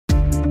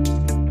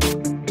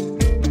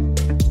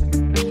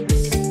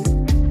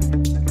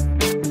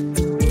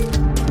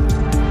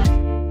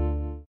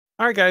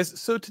right,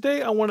 guys. So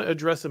today I want to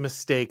address a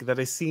mistake that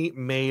I see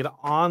made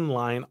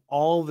online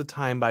all the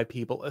time by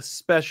people,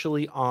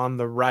 especially on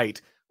the right,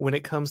 when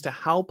it comes to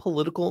how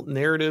political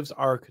narratives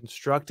are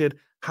constructed,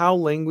 how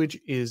language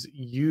is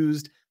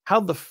used,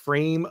 how the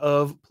frame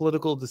of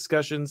political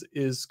discussions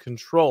is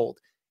controlled.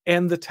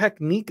 And the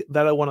technique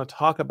that I want to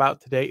talk about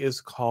today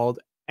is called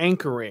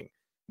anchoring.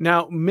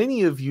 Now,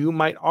 many of you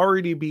might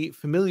already be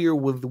familiar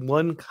with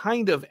one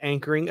kind of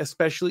anchoring,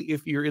 especially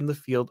if you're in the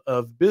field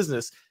of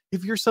business.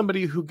 If you're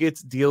somebody who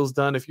gets deals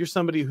done, if you're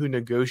somebody who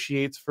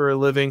negotiates for a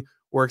living,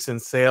 works in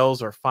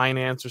sales or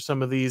finance or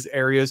some of these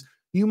areas,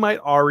 you might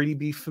already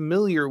be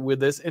familiar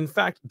with this. In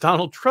fact,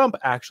 Donald Trump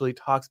actually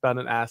talks about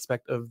an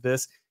aspect of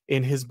this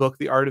in his book,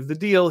 The Art of the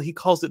Deal. He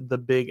calls it the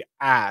big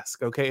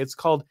ask. Okay. It's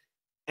called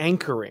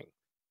anchoring.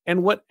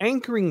 And what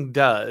anchoring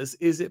does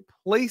is it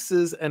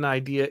places an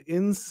idea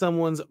in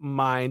someone's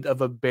mind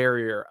of a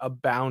barrier, a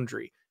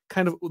boundary,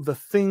 kind of the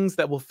things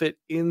that will fit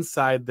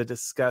inside the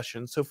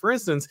discussion. So, for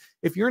instance,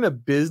 if you're in a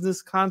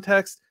business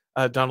context,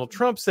 Donald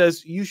Trump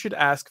says you should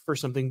ask for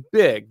something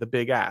big, the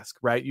big ask,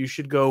 right? You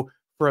should go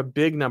for a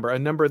big number, a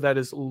number that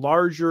is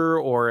larger,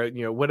 or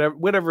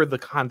whatever the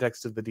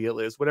context of the deal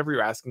is, whatever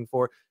you're asking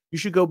for, you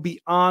should go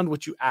beyond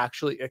what you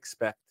actually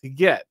expect to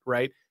get,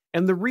 right?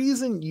 And the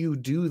reason you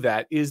do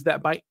that is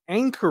that by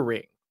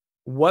anchoring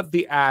what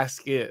the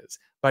ask is,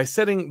 by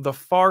setting the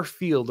far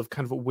field of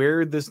kind of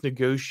where this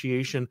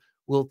negotiation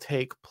will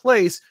take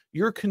place,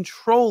 you're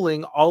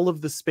controlling all of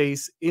the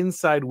space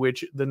inside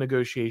which the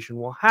negotiation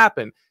will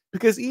happen.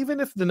 Because even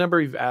if the number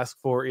you've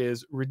asked for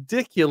is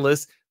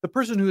ridiculous, the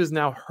person who has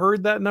now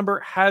heard that number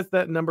has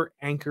that number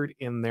anchored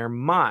in their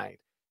mind.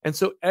 And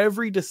so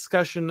every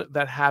discussion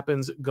that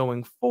happens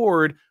going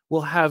forward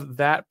will have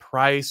that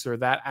price or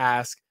that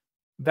ask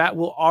that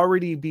will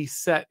already be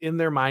set in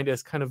their mind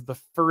as kind of the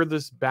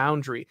furthest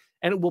boundary.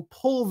 And it will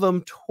pull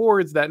them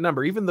towards that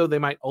number, even though they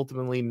might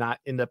ultimately not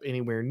end up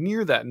anywhere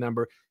near that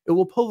number. It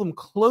will pull them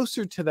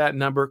closer to that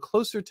number,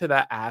 closer to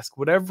that ask,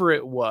 whatever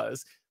it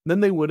was,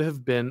 than they would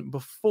have been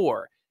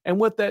before. And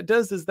what that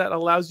does is that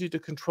allows you to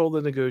control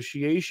the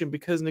negotiation,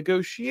 because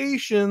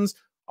negotiations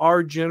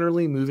are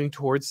generally moving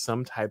towards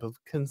some type of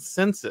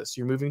consensus.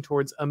 You're moving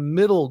towards a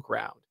middle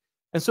ground.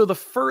 And so the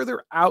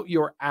further out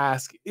your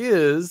ask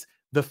is,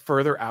 the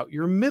further out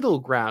your middle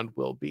ground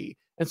will be.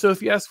 And so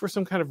if you ask for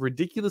some kind of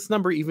ridiculous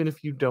number, even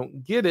if you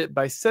don't get it,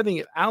 by setting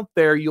it out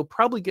there, you'll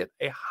probably get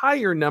a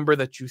higher number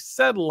that you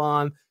settle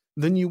on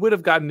than you would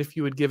have gotten if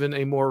you had given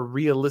a more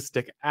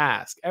realistic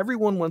ask.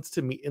 Everyone wants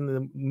to meet in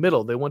the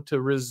middle. They want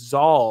to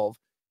resolve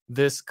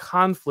this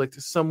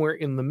conflict somewhere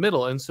in the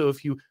middle. And so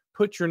if you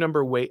put your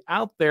number way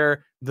out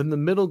there, then the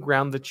middle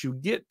ground that you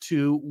get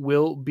to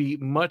will be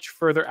much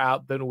further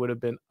out than it would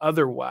have been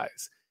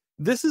otherwise.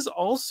 This is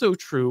also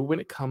true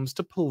when it comes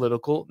to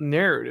political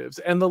narratives,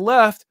 and the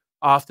left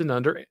often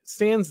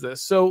understands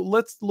this. So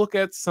let's look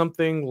at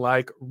something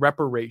like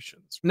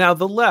reparations. Now,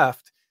 the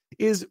left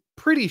is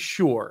pretty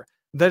sure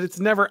that it's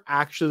never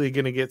actually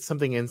going to get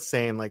something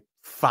insane like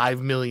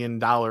 $5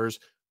 million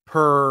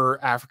per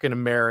African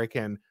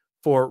American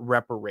for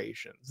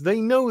reparations. They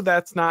know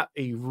that's not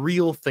a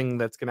real thing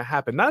that's going to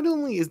happen. Not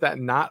only is that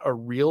not a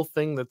real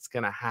thing that's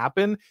going to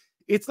happen,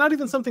 it's not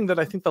even something that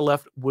I think the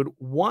left would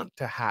want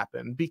to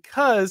happen,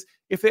 because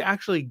if they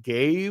actually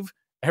gave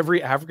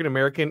every African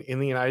American in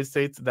the United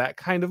States that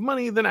kind of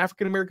money, then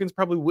African Americans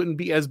probably wouldn't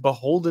be as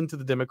beholden to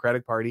the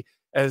Democratic Party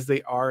as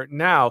they are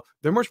now.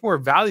 They're much more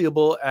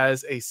valuable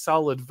as a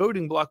solid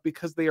voting bloc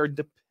because they are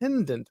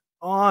dependent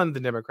on the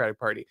Democratic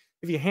Party.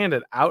 If you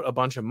handed out a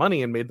bunch of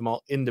money and made them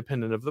all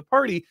independent of the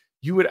party,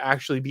 you would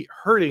actually be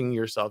hurting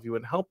yourself. You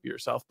wouldn't help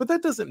yourself. But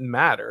that doesn't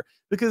matter,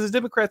 because the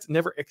Democrats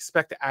never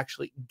expect to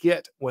actually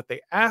get what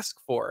they ask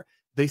for.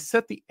 They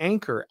set the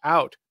anchor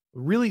out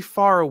really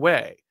far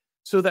away,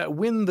 so that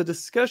when the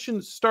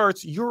discussion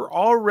starts, you're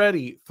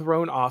already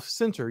thrown off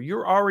center.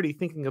 You're already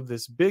thinking of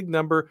this big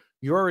number.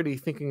 You're already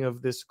thinking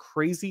of this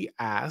crazy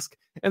ask.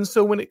 And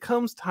so when it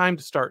comes time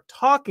to start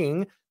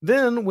talking,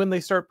 then when they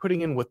start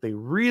putting in what they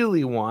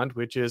really want,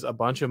 which is a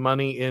bunch of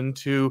money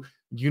into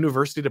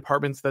university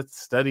departments that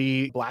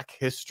study Black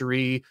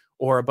history,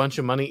 or a bunch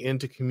of money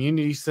into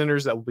community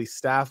centers that will be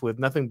staffed with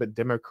nothing but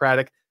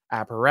Democratic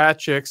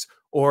apparatchiks,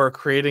 or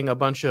creating a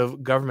bunch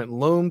of government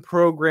loan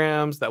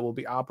programs that will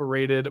be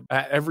operated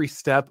at every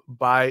step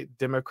by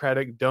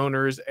Democratic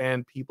donors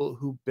and people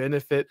who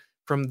benefit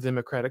from the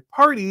Democratic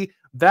Party,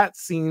 that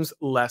seems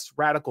less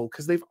radical,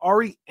 because they've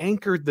already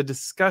anchored the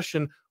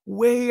discussion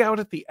way out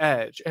at the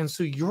edge. And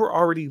so you're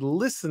already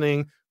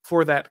listening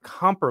for that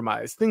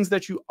compromise. Things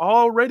that you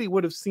already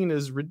would have seen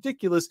as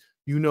ridiculous,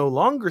 you no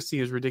longer see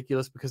as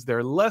ridiculous because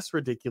they're less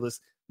ridiculous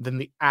than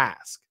the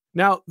ask.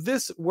 Now,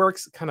 this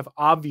works kind of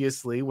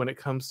obviously when it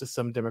comes to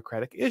some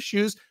Democratic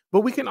issues,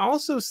 but we can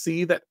also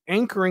see that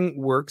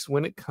anchoring works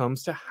when it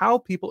comes to how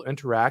people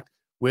interact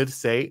with,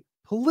 say,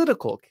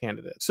 political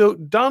candidates. So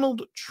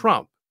Donald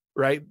Trump,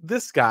 right?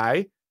 This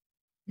guy,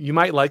 you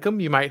might like him,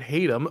 you might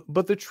hate him,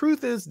 but the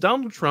truth is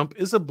Donald Trump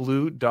is a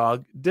blue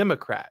dog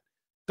Democrat.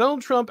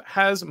 Donald Trump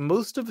has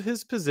most of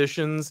his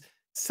positions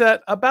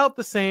set about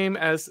the same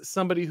as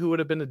somebody who would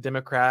have been a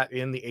Democrat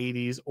in the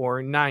 80s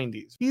or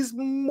 90s. He's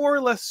more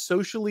or less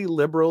socially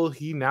liberal.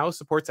 He now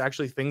supports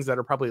actually things that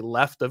are probably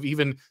left of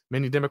even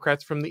many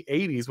Democrats from the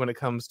 80s when it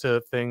comes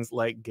to things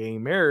like gay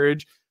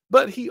marriage.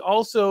 But he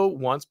also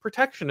wants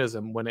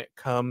protectionism when it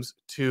comes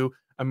to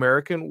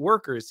American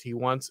workers. He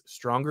wants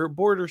stronger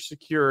border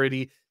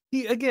security.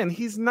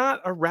 He's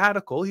not a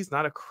radical. He's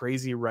not a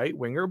crazy right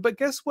winger. But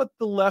guess what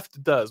the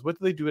left does? What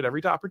do they do at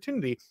every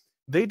opportunity?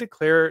 They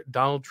declare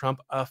Donald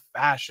Trump a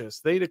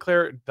fascist. They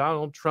declare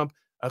Donald Trump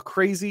a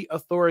crazy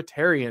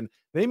authoritarian.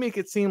 They make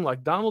it seem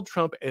like Donald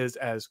Trump is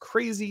as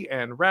crazy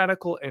and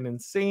radical and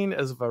insane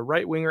as a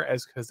right winger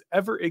as has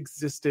ever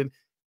existed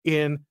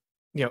in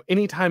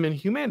any time in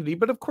humanity.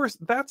 But of course,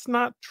 that's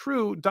not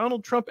true.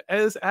 Donald Trump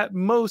is at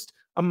most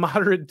a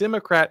moderate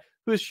Democrat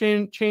who has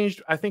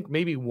changed, I think,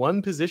 maybe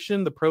one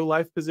position, the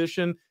pro-life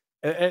position,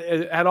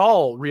 at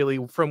all,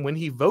 really, from when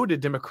he voted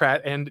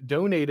Democrat and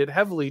donated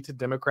heavily to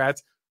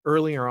Democrats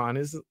earlier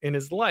on in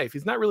his life.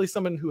 He's not really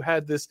someone who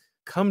had this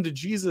come to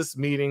Jesus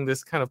meeting,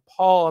 this kind of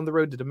Paul on the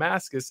road to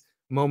Damascus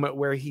moment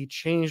where he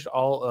changed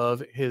all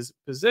of his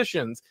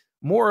positions.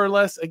 More or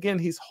less, again,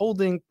 he's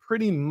holding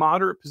pretty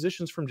moderate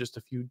positions from just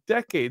a few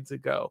decades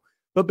ago.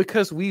 But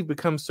because we've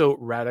become so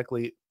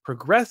radically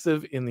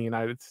progressive in the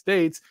United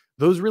States,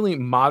 those really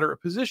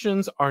moderate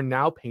positions are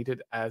now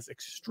painted as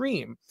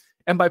extreme.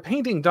 And by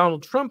painting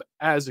Donald Trump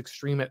as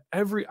extreme at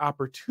every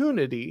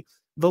opportunity,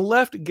 the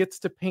left gets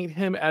to paint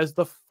him as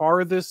the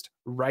farthest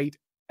right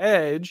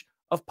edge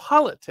of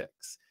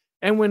politics.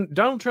 And when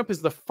Donald Trump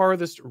is the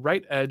farthest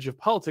right edge of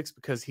politics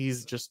because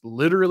he's just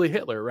literally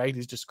Hitler, right?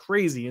 He's just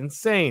crazy,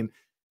 insane.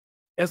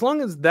 As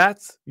long as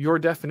that's your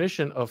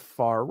definition of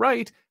far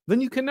right, then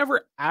you can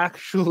never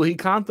actually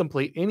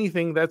contemplate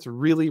anything that's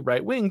really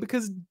right wing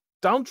because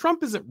Donald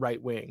Trump isn't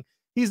right wing.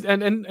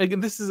 And again,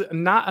 this is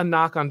not a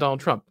knock on Donald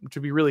Trump, to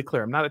be really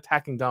clear. I'm not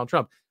attacking Donald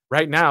Trump.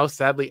 Right now,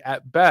 sadly,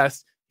 at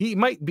best, he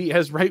might be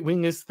as right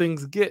wing as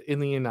things get in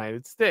the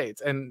United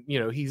States. And,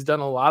 he's done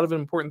a lot of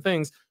important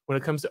things when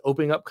it comes to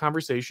opening up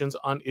conversations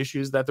on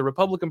issues that the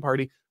Republican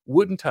Party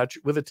wouldn't touch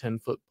with a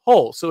 10-foot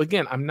pole. So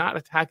again, I'm not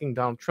attacking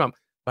Donald Trump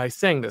by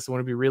saying this. I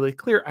want to be really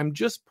clear. I'm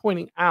just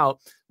pointing out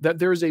that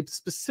there's a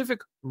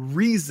specific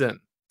reason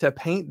to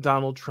paint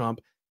Donald Trump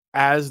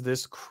as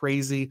this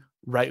crazy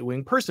right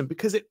wing person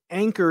because it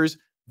anchors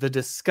the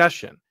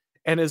discussion.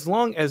 And as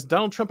long as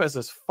Donald Trump is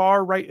as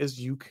far right as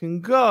you can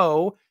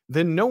go,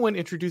 then no one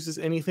introduces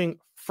anything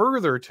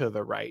further to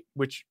the right,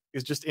 which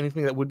is just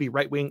anything that would be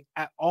right wing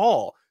at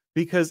all,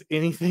 because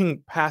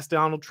anything past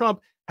Donald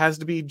Trump has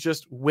to be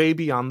just way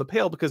beyond the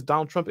pale because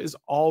Donald Trump is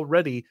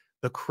already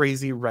the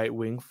crazy right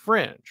wing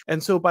fringe.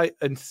 And so by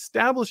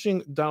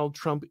establishing Donald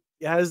Trump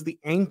as the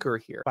anchor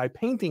here, by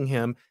painting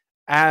him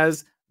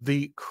as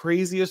the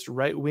craziest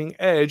right wing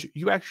edge,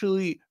 you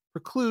actually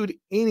preclude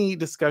any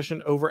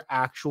discussion over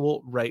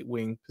actual right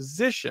wing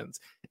positions.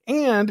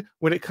 And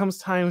when it comes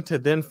time to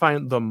then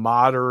find the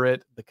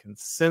moderate, the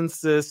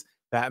consensus,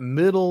 that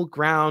middle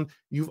ground,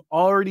 you've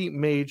already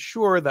made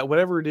sure that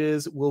whatever it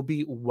is will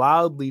be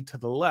wildly to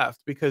the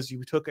left because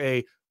you took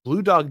a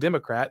blue dog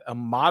Democrat, a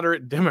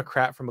moderate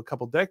Democrat from a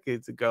couple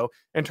decades ago,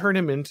 and turned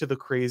him into the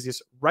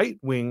craziest right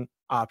wing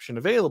option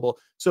available.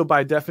 So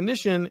by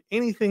definition,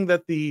 anything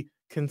that the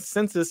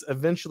consensus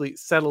eventually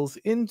settles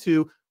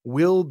into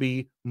will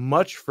be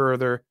much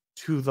further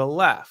to the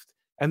left.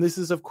 And this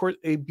is, of course,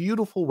 a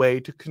beautiful way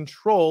to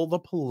control the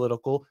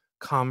political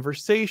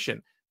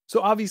conversation.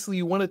 So obviously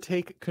you want to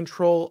take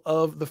control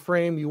of the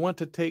frame, you want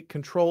to take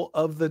control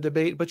of the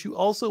debate, but you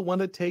also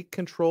want to take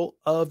control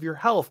of your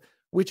health,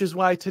 which is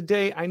why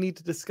today I need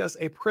to discuss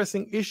a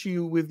pressing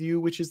issue with you,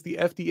 which is the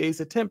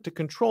FDA's attempt to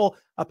control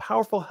a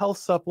powerful health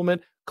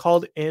supplement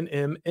called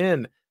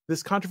NMN.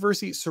 This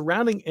controversy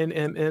surrounding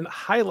NMN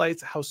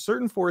highlights how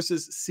certain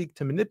forces seek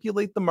to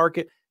manipulate the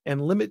market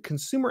and limit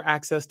consumer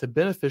access to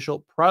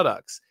beneficial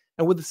products.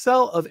 And with the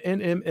sale of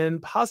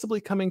NMN possibly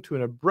coming to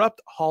an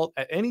abrupt halt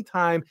at any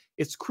time,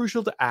 it's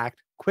crucial to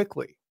act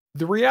quickly.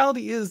 The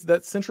reality is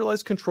that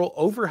centralized control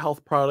over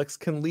health products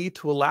can lead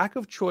to a lack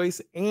of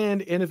choice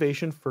and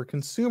innovation for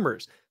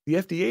consumers. The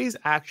FDA's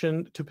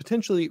action to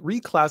potentially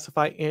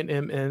reclassify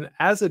NMN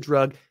as a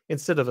drug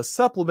instead of a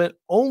supplement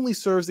only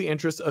serves the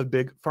interests of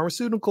big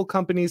pharmaceutical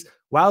companies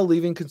while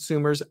leaving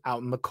consumers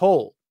out in the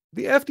cold.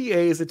 The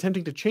FDA is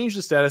attempting to change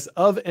the status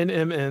of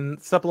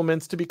NMN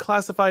supplements to be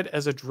classified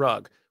as a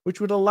drug,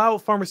 which would allow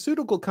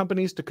pharmaceutical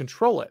companies to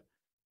control it.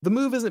 The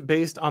move isn't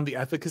based on the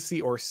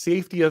efficacy or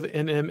safety of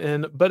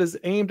NMN, but is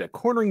aimed at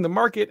cornering the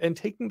market and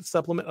taking the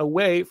supplement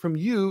away from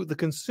you, the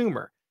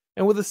consumer.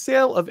 And with the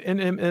sale of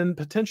NMN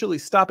potentially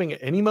stopping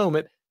at any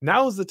moment,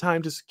 now is the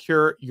time to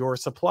secure your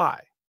supply.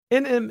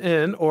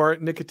 NMN, or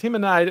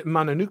nicotinamide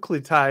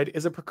mononucleotide,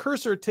 is a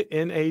precursor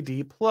to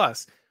NAD+,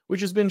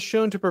 which has been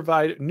shown to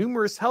provide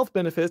numerous health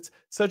benefits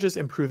such as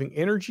improving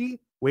energy,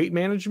 weight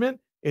management,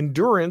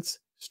 endurance,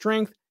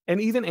 strength,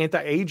 and even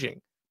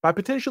anti-aging. By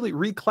potentially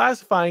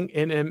reclassifying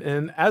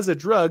NMN as a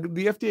drug,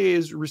 the FDA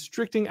is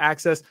restricting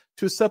access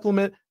to a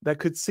supplement that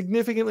could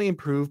significantly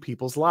improve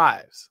people's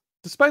lives.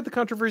 Despite the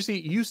controversy,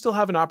 you still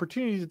have an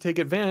opportunity to take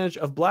advantage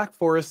of Black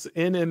Forest's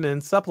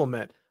NMN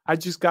supplement. I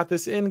just got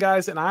this in,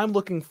 guys, and I'm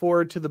looking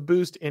forward to the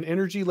boost in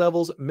energy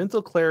levels,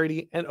 mental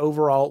clarity, and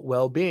overall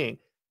well being.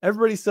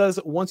 Everybody says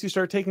once you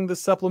start taking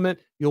this supplement,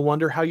 you'll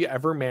wonder how you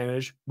ever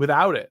manage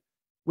without it.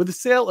 With the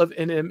sale of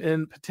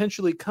NMN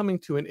potentially coming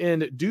to an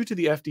end due to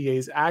the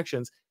FDA's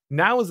actions,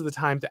 now is the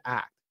time to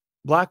act.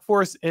 Black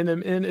Forest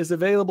NMN is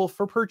available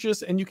for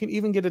purchase, and you can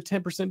even get a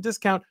 10%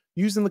 discount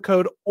using the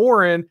code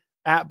OREN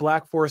at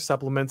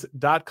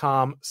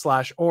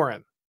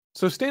blackforestsupplements.com/Oren.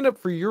 So stand up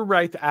for your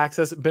right to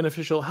access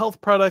beneficial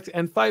health products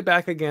and fight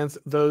back against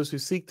those who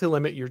seek to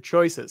limit your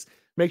choices.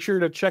 Make sure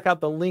to check out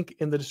the link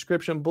in the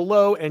description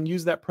below and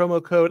use that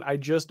promo code I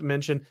just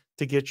mentioned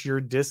to get your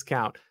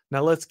discount.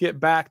 Now let's get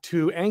back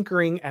to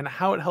anchoring and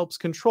how it helps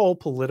control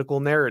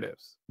political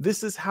narratives.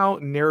 This is how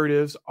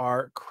narratives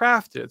are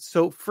crafted.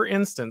 So for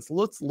instance,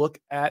 let's look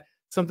at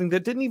something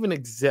that didn't even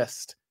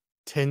exist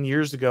 10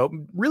 years ago,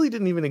 really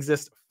didn't even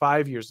exist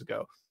 5 years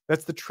ago.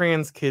 That's the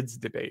trans kids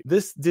debate.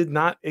 This did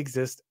not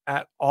exist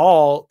at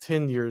all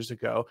 10 years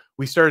ago.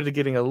 We started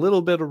getting a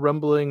little bit of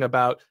rumbling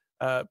about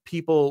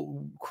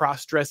people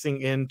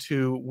cross-dressing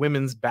into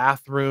women's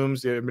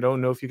bathrooms. I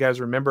don't know if you guys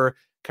remember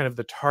kind of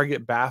the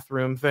Target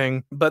bathroom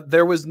thing, but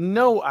there was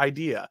no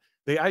idea.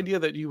 The idea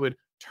that you would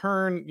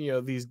turn,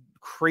 these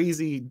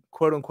crazy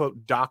quote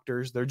unquote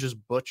doctors, they're just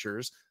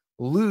butchers,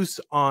 loose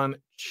on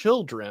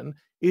children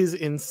is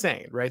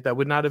insane, right? That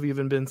would not have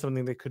even been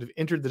something that could have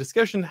entered the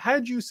discussion.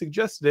 Had you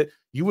suggested it,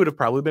 you would have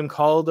probably been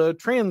called a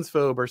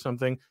transphobe or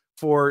something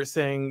for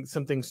saying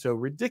something so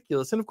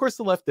ridiculous. And of course,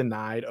 the left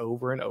denied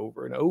over and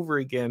over and over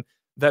again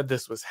that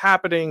this was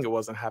happening. It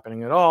wasn't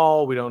happening at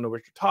all. We don't know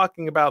what you're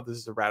talking about. This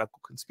is a radical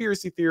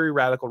conspiracy theory,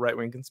 radical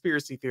right-wing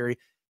conspiracy theory.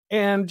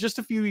 And just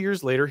a few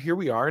years later, here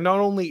we are. Not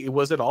only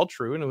was it all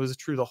true, and it was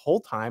true the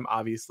whole time,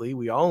 obviously,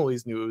 we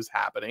always knew it was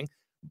happening,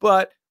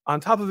 but on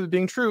top of it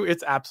being true,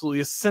 it's absolutely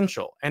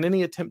essential. And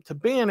any attempt to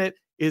ban it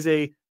is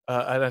an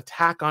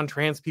attack on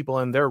trans people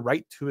and their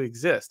right to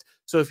exist.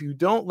 So if you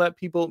don't let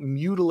people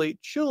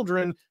mutilate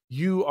children,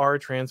 you are a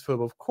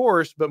transphobe, of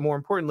course. But more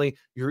importantly,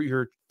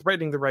 you're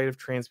threatening the right of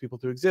trans people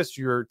to exist.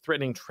 You're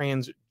threatening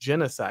trans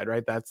genocide,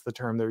 right? That's the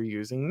term they're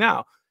using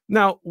now.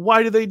 Now,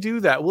 why do they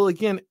do that? Well,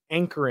 again,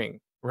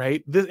 anchoring,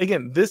 right?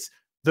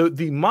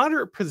 The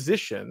moderate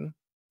position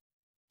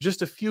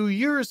just a few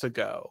years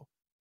ago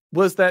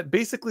was that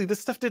basically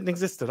this stuff didn't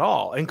exist at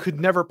all and could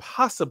never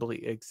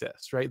possibly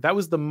exist, right? That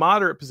was the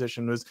moderate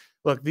position, was,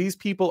 look, these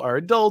people are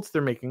adults,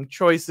 they're making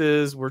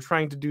choices, we're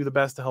trying to do the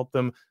best to help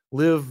them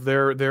live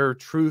their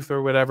truth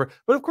or whatever.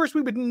 But of course,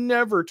 we would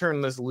never turn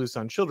this loose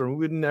on children. We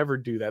would never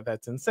do that.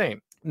 That's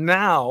insane.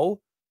 Now,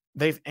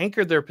 they've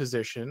anchored their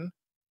position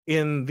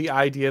in the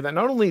idea that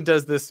not only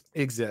does this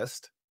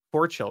exist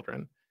for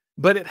children,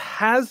 but it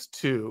has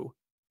to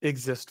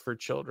exist for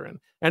children.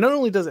 And not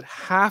only does it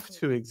have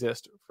to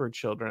exist for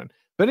children,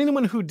 but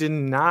anyone who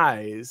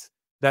denies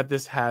that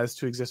this has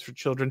to exist for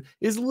children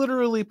is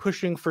literally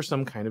pushing for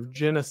some kind of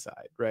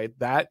genocide, right?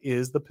 That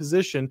is the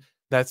position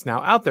that's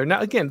now out there. Now,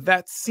 again,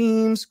 that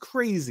seems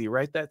crazy,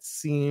 right? That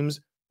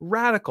seems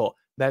radical.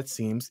 That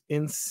seems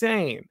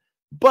insane,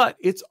 but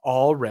it's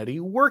already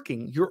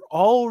working. You're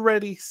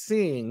already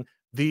seeing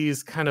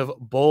these kind of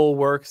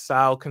bulwark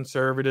style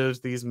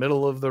conservatives, these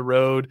middle of the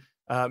road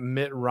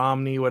Mitt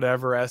Romney,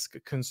 whatever-esque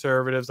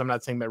conservatives. I'm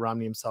not saying Mitt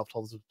Romney himself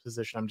holds a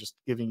position. I'm just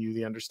giving you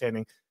the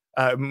understanding.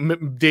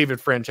 David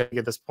French, I think,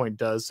 at this point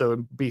does. So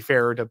it'd be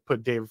fair to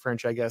put David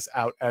French, I guess,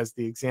 out as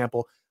the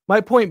example.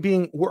 My point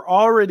being, we're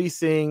already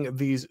seeing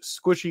these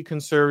squishy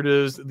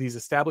conservatives, these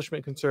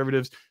establishment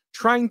conservatives,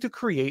 trying to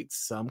create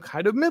some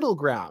kind of middle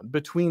ground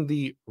between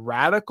the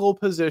radical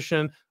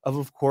position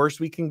of course,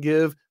 we can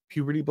give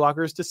puberty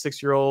blockers to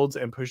 6-year-olds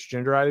and push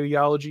gender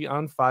ideology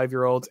on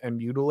 5-year-olds and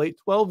mutilate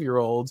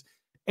 12-year-olds,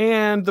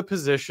 and the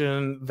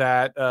position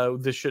that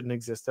this shouldn't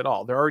exist at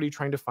all. They're already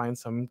trying to find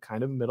some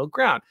kind of middle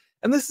ground.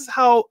 And this is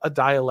how a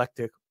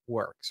dialectic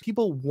works.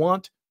 People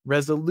want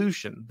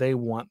resolution. They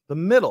want the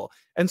middle.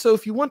 And so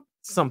if you want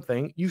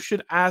something, you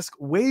should ask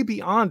way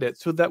beyond it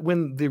so that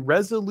when the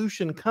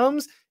resolution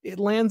comes, it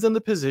lands in the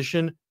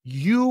position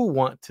you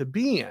want to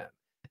be in.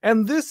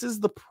 And this is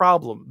the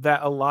problem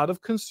that a lot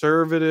of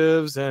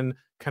conservatives and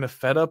kind of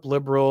fed up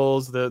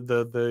liberals,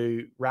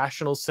 the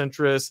rational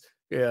centrists,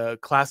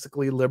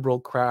 classically liberal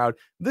crowd,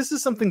 this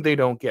is something they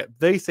don't get.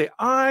 They say,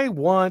 I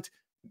want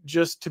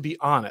just to be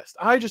honest.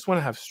 I just want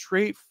to have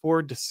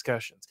straightforward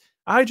discussions.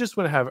 I just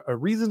want to have a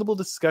reasonable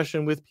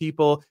discussion with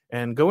people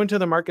and go into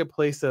the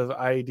marketplace of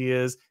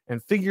ideas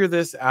and figure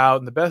this out.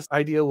 And the best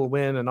idea will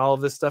win and all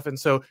of this stuff. And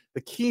so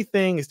the key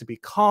thing is to be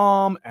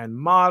calm and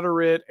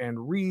moderate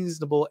and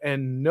reasonable.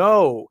 And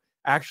no,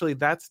 actually,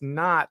 that's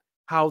not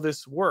how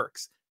this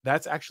works.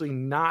 That's actually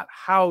not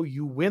how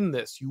you win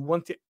this. You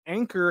want to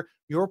anchor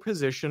your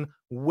position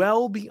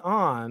well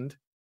beyond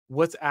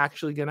what's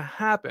actually going to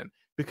happen.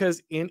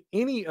 Because in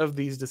any of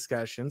these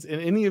discussions,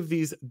 in any of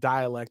these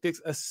dialectics,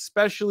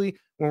 especially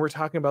when we're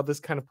talking about this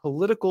kind of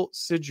political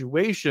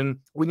situation,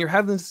 when you're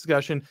having this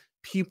discussion,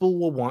 people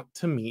will want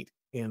to meet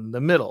in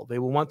the middle. They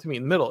will want to meet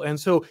in the middle. And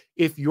so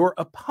if your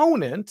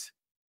opponent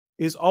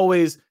is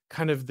always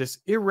kind of this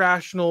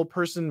irrational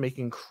person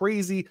making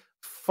crazy,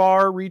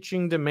 far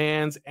reaching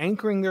demands,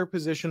 anchoring their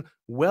position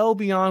well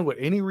beyond what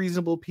any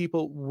reasonable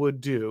people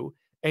would do.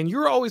 And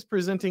you're always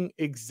presenting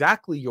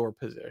exactly your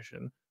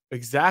position,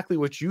 exactly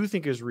what you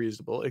think is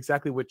reasonable,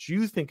 exactly what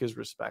you think is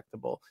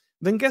respectable.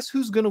 Then guess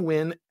who's going to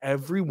win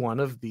every one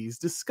of these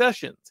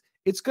discussions?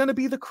 It's going to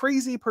be the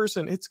crazy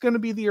person. It's going to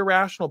be the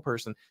irrational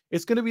person.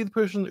 It's going to be the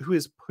person who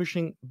is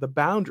pushing the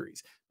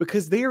boundaries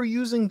because they are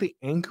using the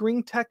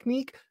anchoring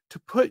technique to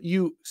put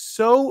you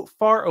so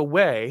far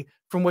away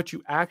from what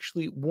you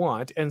actually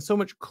want and so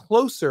much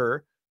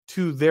closer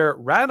to their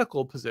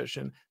radical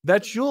position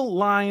that you'll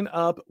line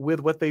up with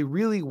what they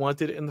really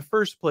wanted in the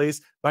first place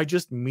by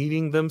just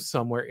meeting them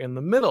somewhere in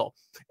the middle.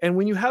 And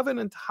when you have an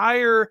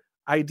entire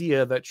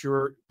idea that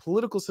your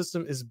political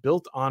system is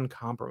built on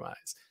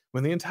compromise,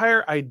 when the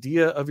entire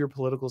idea of your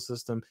political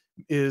system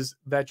is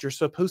that you're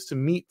supposed to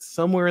meet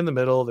somewhere in the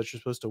middle, that you're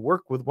supposed to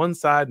work with one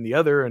side and the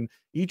other, and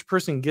each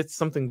person gets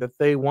something that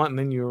they want, and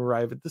then you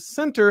arrive at the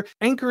center,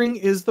 anchoring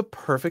is the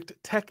perfect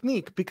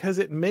technique because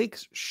it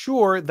makes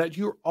sure that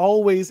you're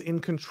always in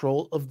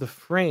control of the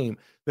frame,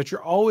 that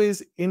you're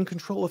always in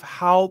control of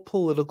how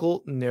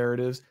political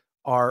narratives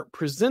are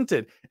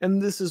presented.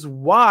 And this is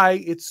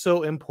why it's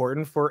so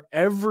important for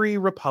every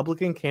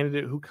Republican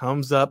candidate who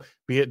comes up,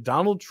 be it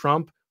Donald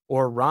Trump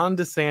or Ron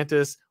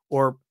DeSantis,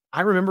 or I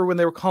remember when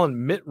they were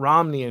calling Mitt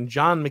Romney and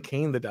John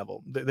McCain the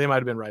devil. They might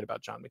have been right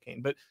about John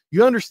McCain, but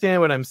you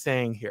understand what I'm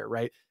saying here,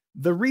 right?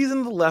 The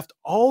reason the left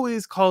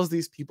always calls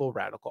these people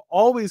radical,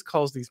 always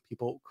calls these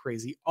people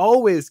crazy,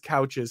 always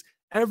couches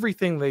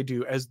everything they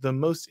do as the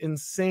most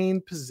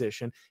insane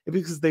position is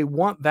because they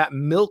want that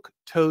milk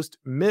toast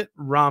Mitt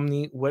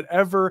Romney,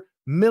 whatever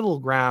middle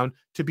ground,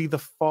 to be the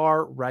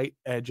far right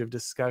edge of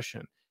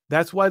discussion.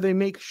 That's why they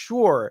make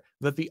sure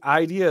that the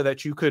idea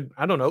that you could,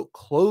 I don't know,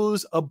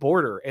 close a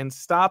border and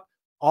stop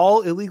all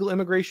illegal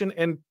immigration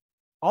and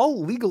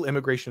all legal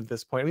immigration at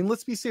this point. I mean,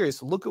 let's be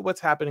serious. Look at what's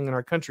happening in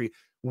our country.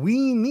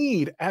 We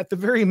need, at the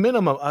very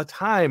minimum, a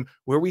time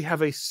where we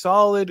have a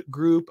solid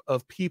group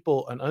of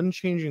people, an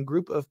unchanging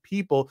group of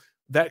people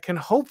that can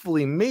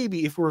hopefully,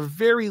 maybe, if we're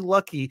very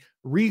lucky,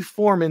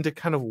 reform into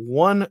kind of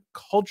one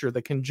culture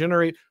that can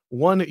generate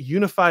one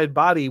unified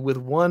body with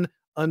one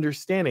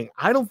understanding.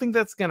 I don't think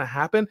that's going to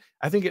happen.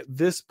 I think at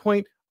this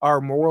point,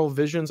 our moral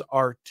visions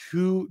are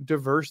too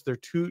diverse. They're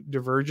too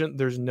divergent.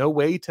 There's no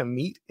way to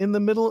meet in the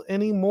middle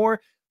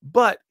anymore.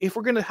 But if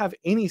we're going to have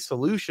any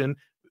solution,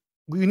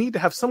 we need to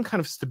have some kind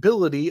of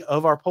stability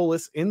of our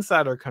polis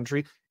inside our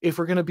country if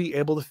we're going to be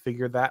able to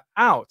figure that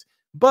out.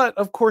 But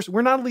of course,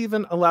 we're not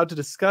even allowed to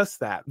discuss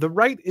that. The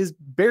right is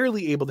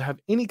barely able to have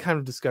any kind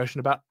of discussion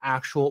about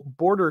actual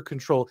border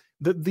control.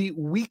 The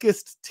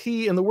weakest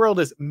T in the world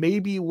is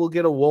maybe we'll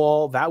get a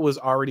wall. That was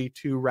already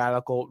too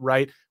radical,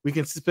 right? We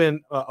can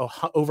spend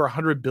over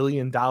 $100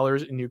 billion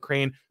in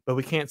Ukraine, but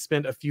we can't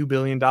spend a few $1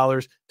 billion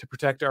to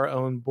protect our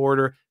own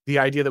border. The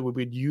idea that we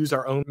would use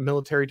our own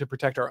military to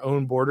protect our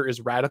own border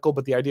is radical,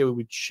 but the idea we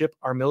would ship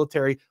our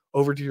military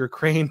over to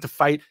Ukraine to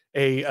fight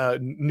a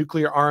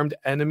nuclear armed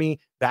enemy,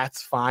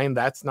 that's fine.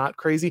 That's not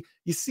crazy.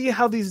 You see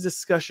how these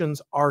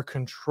discussions are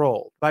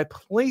controlled by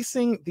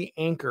placing the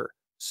anchor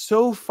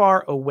so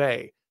far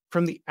away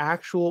from the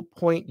actual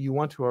point you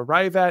want to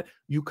arrive at.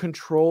 You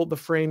control the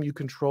frame, you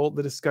control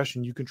the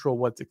discussion, you control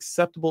what's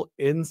acceptable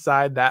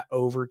inside that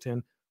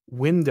Overton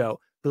window.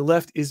 The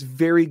left is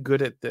very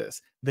good at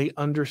this. They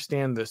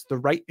understand this. The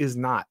right is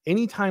not.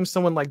 Anytime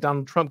someone like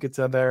Donald Trump gets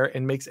out there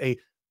and makes a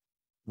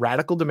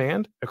radical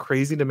demand, a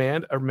crazy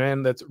demand, a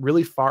demand that's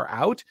really far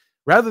out,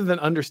 rather than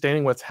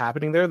understanding what's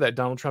happening there, that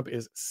Donald Trump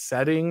is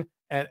setting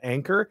an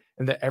anchor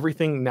and that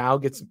everything now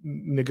gets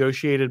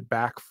negotiated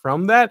back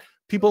from that,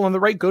 people on the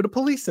right go to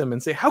police him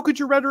and say, how could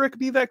your rhetoric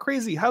be that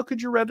crazy? How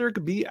could your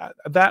rhetoric be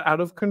that out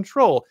of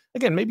control?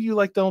 Again, maybe you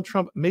like Donald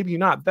Trump, maybe you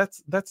not.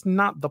 That's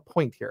not the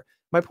point here.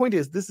 My point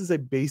is, this is a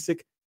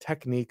basic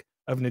technique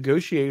of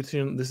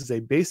negotiation. This is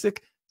a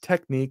basic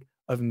technique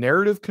of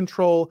narrative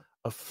control,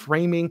 of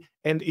framing.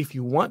 And if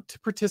you want to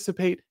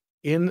participate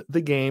in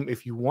the game,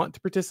 if you want to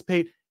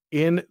participate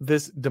in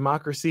this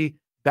democracy,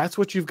 that's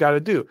what you've got to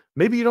do.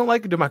 Maybe you don't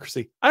like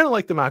democracy. I don't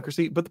like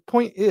democracy. But the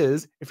point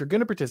is, if you're going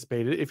to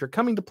participate in it, if you're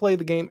coming to play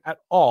the game at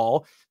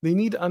all, then you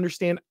need to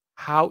understand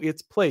how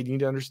it's played. You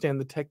need to understand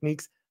the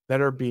techniques that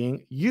are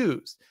being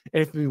used.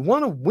 And if you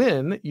want to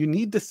win, you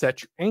need to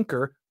set your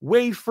anchor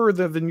way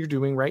further than you're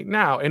doing right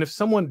now. And if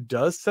someone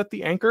does set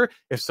the anchor,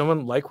 if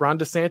someone like Ron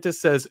DeSantis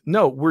says,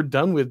 no, we're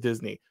done with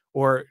Disney,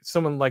 or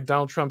someone like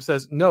Donald Trump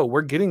says, no,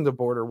 we're getting the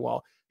border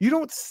wall, you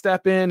don't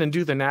step in and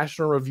do the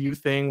National Review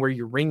thing where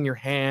you wring your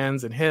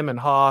hands and hem and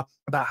haw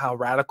about how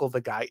radical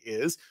the guy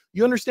is.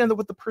 You understand that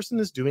what the person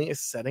is doing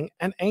is setting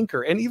an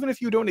anchor. And even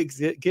if you don't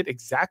get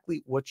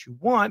exactly what you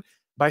want,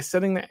 By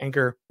setting the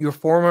anchor, you're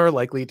far more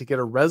likely to get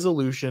a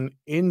resolution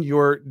in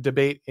your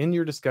debate, in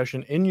your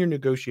discussion, in your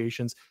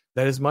negotiations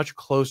that is much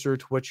closer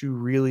to what you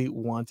really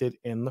wanted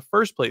in the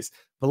first place.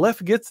 The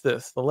left gets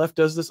this. The left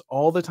does this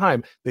all the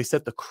time. They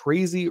set the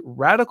crazy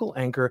radical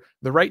anchor.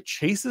 The right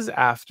chases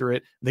after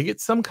it. They get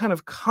some kind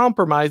of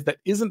compromise that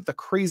isn't the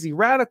crazy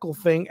radical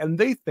thing, and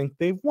they think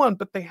they've won,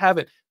 but they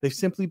haven't. They've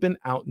simply been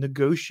out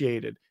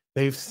negotiated.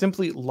 They've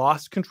simply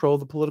lost control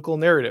of the political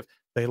narrative.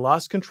 They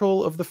lost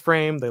control of the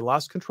frame. They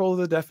lost control of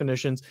the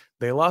definitions.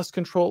 They lost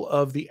control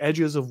of the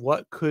edges of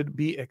what could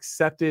be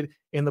accepted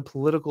in the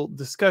political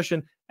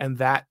discussion. And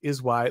that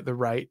is why the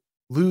right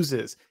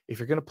loses. If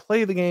you're going to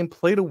play the game,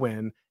 play to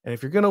win. And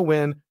if you're going to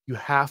win, you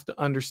have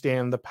to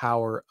understand the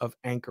power of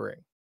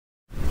anchoring.